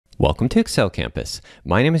Welcome to Excel Campus.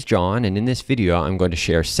 My name is John, and in this video I'm going to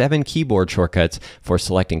share 7 keyboard shortcuts for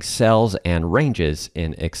selecting cells and ranges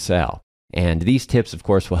in Excel. And these tips, of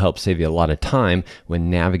course, will help save you a lot of time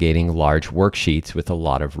when navigating large worksheets with a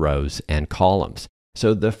lot of rows and columns.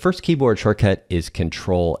 So the first keyboard shortcut is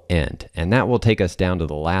Ctrl+End, and that will take us down to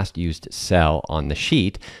the last used cell on the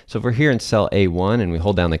sheet. So if we're here in cell A1 and we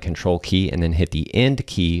hold down the Control key and then hit the End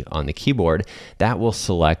key on the keyboard, that will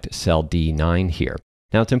select cell D9 here.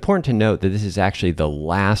 Now it's important to note that this is actually the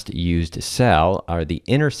last used cell, or the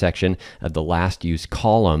intersection of the last used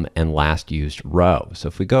column and last used row. So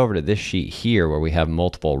if we go over to this sheet here where we have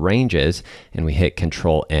multiple ranges and we hit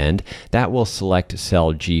Ctrl+End, that will select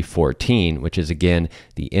cell G14, which is again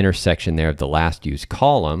the intersection there of the last used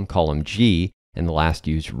column, column G, and the last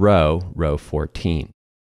used row, row 14.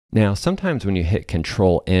 Now, sometimes when you hit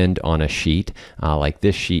Ctrl+End on a sheet, like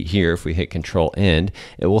this sheet here, if we hit Ctrl+End,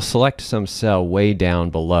 it will select some cell way down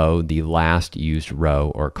below the last used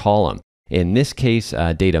row or column. In this case,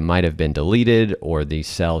 data might have been deleted or these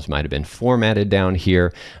cells might have been formatted down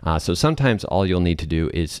here. So sometimes all you'll need to do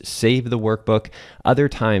is save the workbook. Other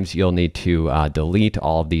times you'll need to delete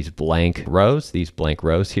all of these blank rows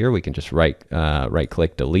here. We can just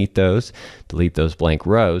right-click, delete those blank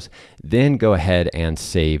rows. Then go ahead and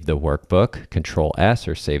save the workbook, Ctrl+S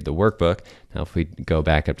or save the workbook. Now if we go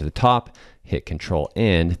back up to the top, hit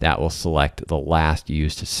Ctrl+End, that will select the last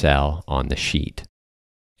used cell on the sheet.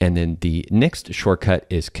 And then the next shortcut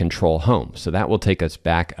is Ctrl+Home. So that will take us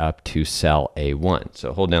back up to cell A1.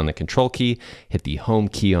 So hold down the Control key, hit the Home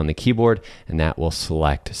key on the keyboard, and that will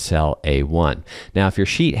select cell A1. Now, if your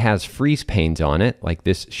sheet has freeze panes on it, like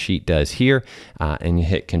this sheet does here, and you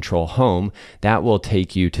hit Ctrl+Home, that will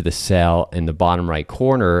take you to the cell in the bottom right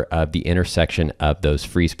corner of the intersection of those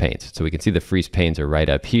freeze panes. So we can see the freeze panes are right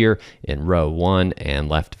up here in row 1 and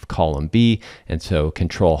left of column B. And so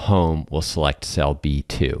Ctrl+Home will select cell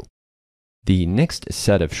B2. The next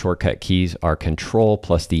set of shortcut keys are Control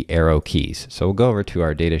plus the arrow keys. So we'll go over to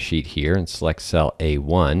our data sheet here and select cell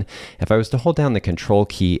A1. If I was to hold down the Control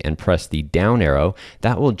key and press the down arrow,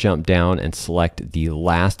 that will jump down and select the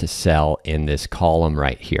last cell in this column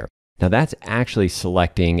right here. Now that's actually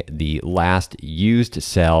selecting the last used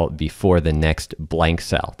cell before the next blank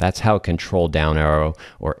cell. That's how Control down arrow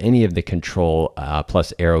or any of the Control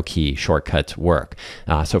plus arrow key shortcuts work.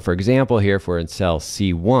 So for example here, if we're in cell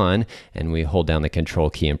C1 and we hold down the Control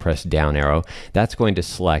key and press down arrow, that's going to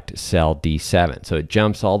select cell D7. So it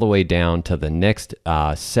jumps all the way down to the next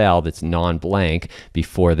cell that's non-blank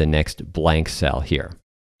before the next blank cell here.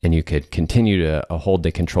 And you could continue to hold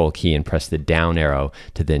the Control key and press the down arrow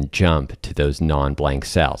to then jump to those non-blank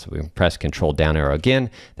cells. We can press Control down arrow again.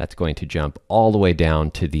 That's going to jump all the way down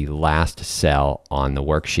to the last cell on the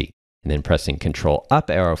worksheet. And then pressing Control up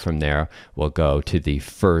arrow from there will go to the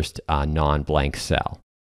first non-blank cell.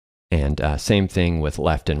 And same thing with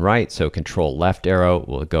left and right. So Control left arrow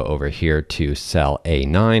will go over here to cell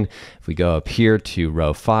A9. If we go up here to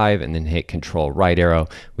row 5 and then hit Control right arrow,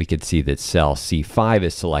 we can see that cell C5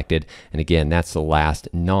 is selected. And again, that's the last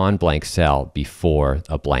non-blank cell before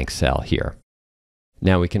a blank cell here.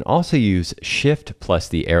 Now we can also use Shift plus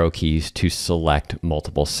the arrow keys to select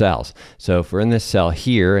multiple cells. So if we're in this cell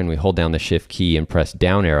here and we hold down the Shift key and press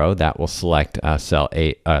down arrow, that will select cell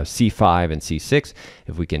C5 and C6.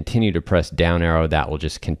 If we continue to press down arrow, that will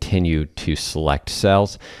just continue to select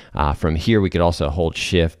cells. From here, we could also hold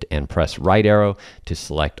Shift and press right arrow to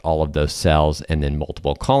select all of those cells and then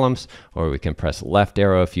multiple columns, or we can press left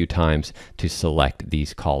arrow a few times to select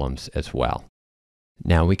these columns as well.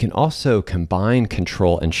 Now we can also combine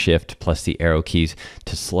Control and Shift plus the arrow keys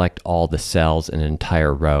to select all the cells in an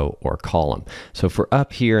entire row or column. So if we're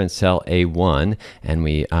up here in cell A1 and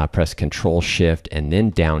we press Control Shift and then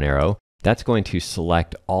down arrow, that's going to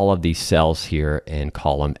select all of these cells here in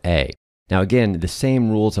column A. Now again, the same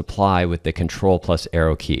rules apply with the Control plus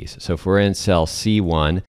arrow keys. So if we're in cell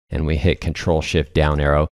C1 and we hit Control Shift down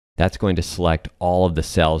arrow, that's going to select all of the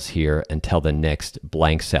cells here until the next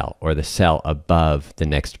blank cell or the cell above the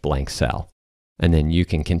next blank cell. And then you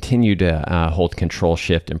can continue to hold Control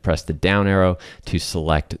Shift and press the down arrow to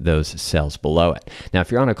select those cells below it. Now,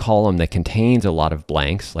 if you're on a column that contains a lot of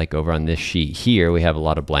blanks, like over on this sheet here, we have a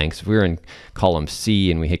lot of blanks. If we were in column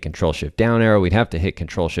C and we hit Control Shift down arrow, we'd have to hit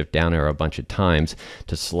Control Shift down arrow a bunch of times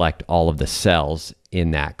to select all of the cells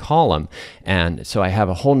in that column. And so I have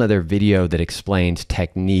a whole nother video that explains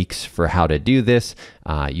techniques for how to do this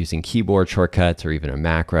using keyboard shortcuts or even a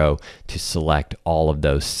macro to select all of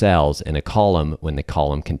those cells in a column when the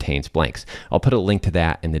column contains blanks. I'll put a link to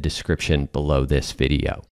that in the description below this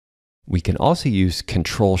video. We can also use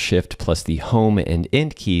Ctrl+Shift plus the Home and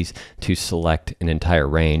End keys to select an entire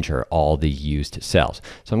range or all the used cells.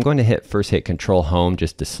 So I'm going to first hit Ctrl+Home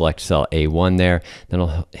just to select cell A1 there. Then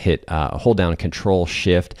I'll hold down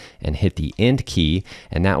Ctrl+Shift and hit the End key,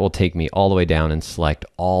 and that will take me all the way down and select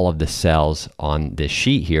all of the cells on this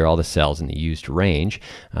sheet here, all the cells in the used range.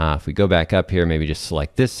 If we go back up here, maybe just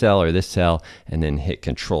select this cell or this cell, and then hit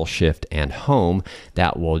Ctrl+Shift and Home,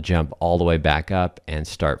 that will jump all the way back up and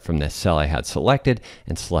start from this cell I had selected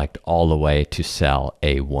and select all the way to cell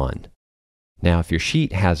A1. Now, if your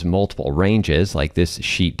sheet has multiple ranges like this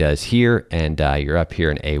sheet does here, and you're up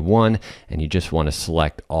here in A1 and you just want to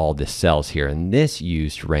select all the cells here in this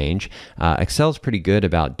used range, Excel is pretty good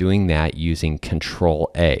about doing that using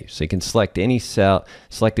Ctrl+A. So you can select any cell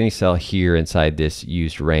here inside this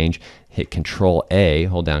used range, hit Ctrl+A,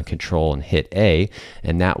 hold down Control and hit A,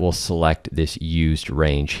 and that will select this used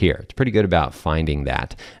range here. It's pretty good about finding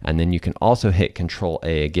that. And then you can also hit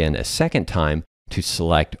Ctrl+A again a second time to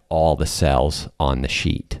select all the cells on the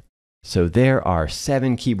sheet. So there are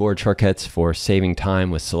 7 keyboard shortcuts for saving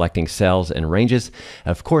time with selecting cells and ranges.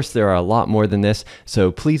 Of course, there are a lot more than this,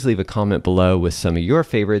 so please leave a comment below with some of your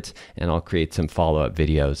favorites, and I'll create some follow-up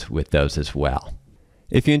videos with those as well.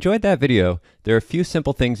 If you enjoyed that video, there are a few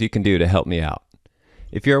simple things you can do to help me out.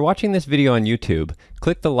 If you are watching this video on YouTube,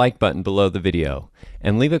 click the like button below the video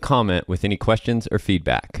and leave a comment with any questions or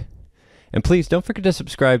feedback. And please don't forget to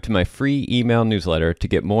subscribe to my free email newsletter to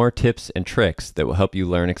get more tips and tricks that will help you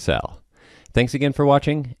learn Excel. Thanks again for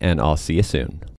watching, and I'll see you soon.